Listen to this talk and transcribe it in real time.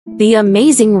The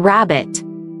Amazing Rabbit.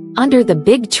 Under the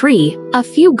big tree, a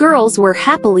few girls were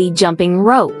happily jumping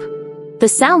rope. The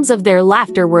sounds of their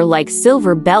laughter were like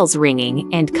silver bells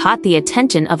ringing and caught the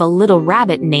attention of a little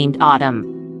rabbit named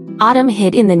Autumn. Autumn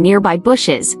hid in the nearby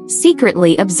bushes,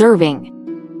 secretly observing.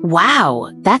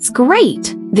 "Wow, that's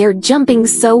great! They're jumping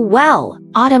so well!"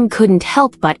 Autumn couldn't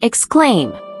help but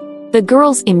exclaim. The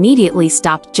girls immediately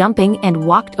stopped jumping and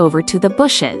walked over to the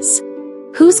bushes.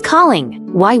 "Who's calling?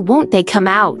 Why won't they come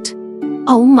out?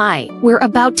 Oh my, we're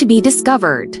about to be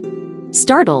discovered."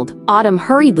 Startled, Autumn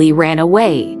hurriedly ran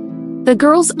away. The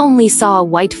girls only saw a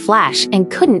white flash and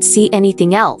couldn't see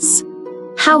anything else.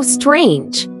 "How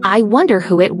strange! I wonder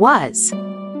who it was."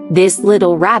 This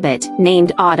little rabbit,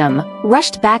 named Autumn,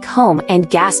 rushed back home and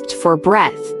gasped for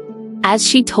breath. As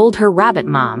she told her rabbit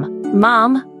mom,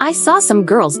 "Mom, I saw some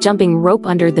girls jumping rope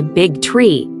under the big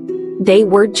tree." "They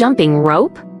were jumping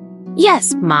rope?"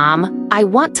 "Yes, Mom, I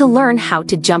want to learn how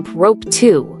to jump rope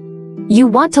too." "You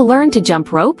want to learn to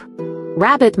jump rope?"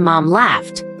 Rabbit Mom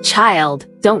laughed. "Child,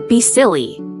 don't be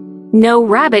silly. No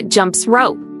rabbit jumps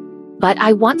rope." "But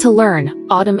I want to learn,"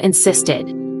 Autumn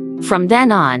insisted. From then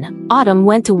on, Autumn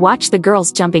went to watch the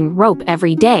girls jumping rope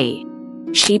every day.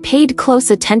 She paid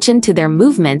close attention to their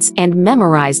movements and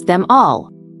memorized them all.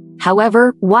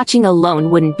 However, watching alone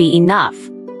wouldn't be enough.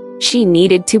 She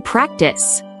needed to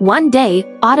practice. One day,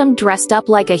 Autumn dressed up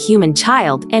like a human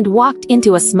child and walked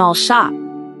into a small shop.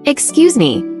 "Excuse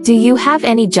me, do you have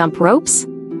any jump ropes?"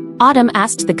 Autumn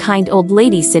asked the kind old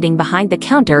lady sitting behind the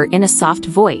counter in a soft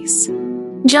voice.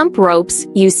 "Jump ropes,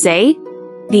 you say?"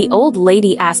 The old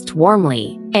lady asked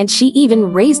warmly, and she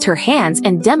even raised her hands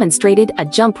and demonstrated a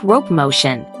jump rope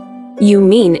motion. "You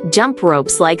mean jump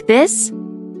ropes like this?"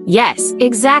 "Yes,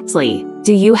 exactly.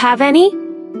 Do you have any?"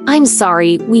 "I'm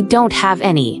sorry, we don't have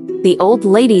any," the old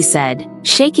lady said,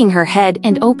 shaking her head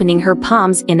and opening her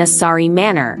palms in a sorry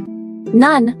manner.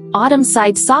 "None." Autumn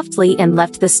sighed softly and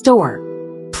left the store.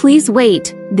 "Please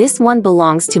wait, this one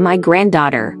belongs to my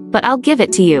granddaughter, but I'll give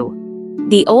it to you,"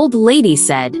 the old lady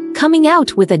said, coming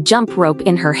out with a jump rope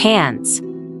in her hands.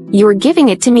 "You're giving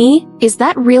it to me? Is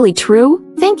that really true?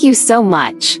 Thank you so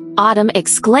much," Autumn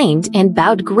exclaimed and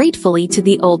bowed gratefully to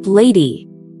the old lady.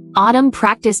 Autumn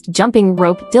practiced jumping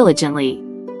rope diligently.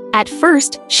 At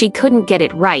first, she couldn't get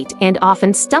it right and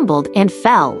often stumbled and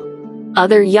fell.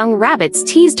 Other young rabbits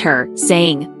teased her,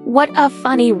 saying, "What a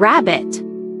funny rabbit."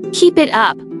 "Keep it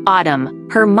up, Autumn,"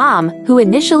 her mom, who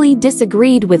initially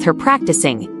disagreed with her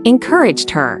practicing, encouraged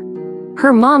her.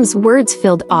 Her mom's words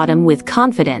filled Autumn with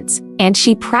confidence, and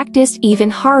she practiced even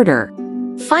harder.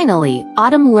 Finally,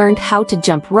 Autumn learned how to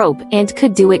jump rope and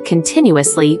could do it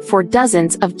continuously for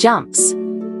dozens of jumps.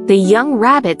 The young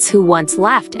rabbits who once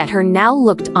laughed at her now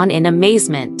looked on in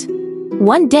amazement.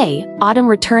 One day, Autumn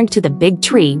returned to the big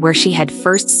tree where she had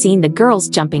first seen the girls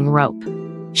jumping rope.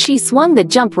 She swung the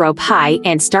jump rope high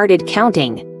and started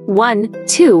counting. 1,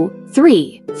 2,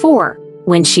 3, 4.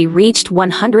 When she reached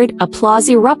 100, applause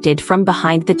erupted from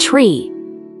behind the tree.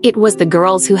 It was the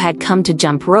girls who had come to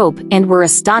jump rope and were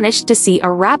astonished to see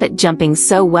a rabbit jumping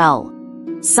so well.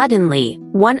 Suddenly,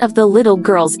 one of the little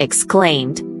girls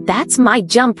exclaimed, "That's my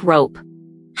jump rope.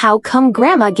 How come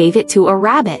Grandma gave it to a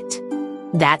rabbit?"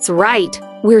 "That's right.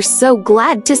 We're so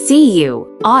glad to see you."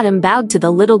 Autumn bowed to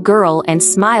the little girl and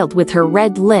smiled with her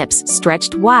red lips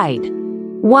stretched wide.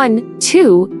 1,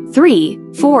 2, 3,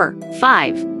 4,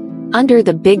 5. Under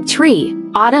the big tree,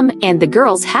 Autumn and the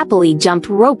girls happily jumped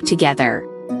rope together.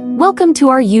 Welcome to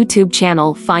our YouTube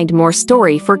channel. Find more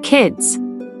story for kids.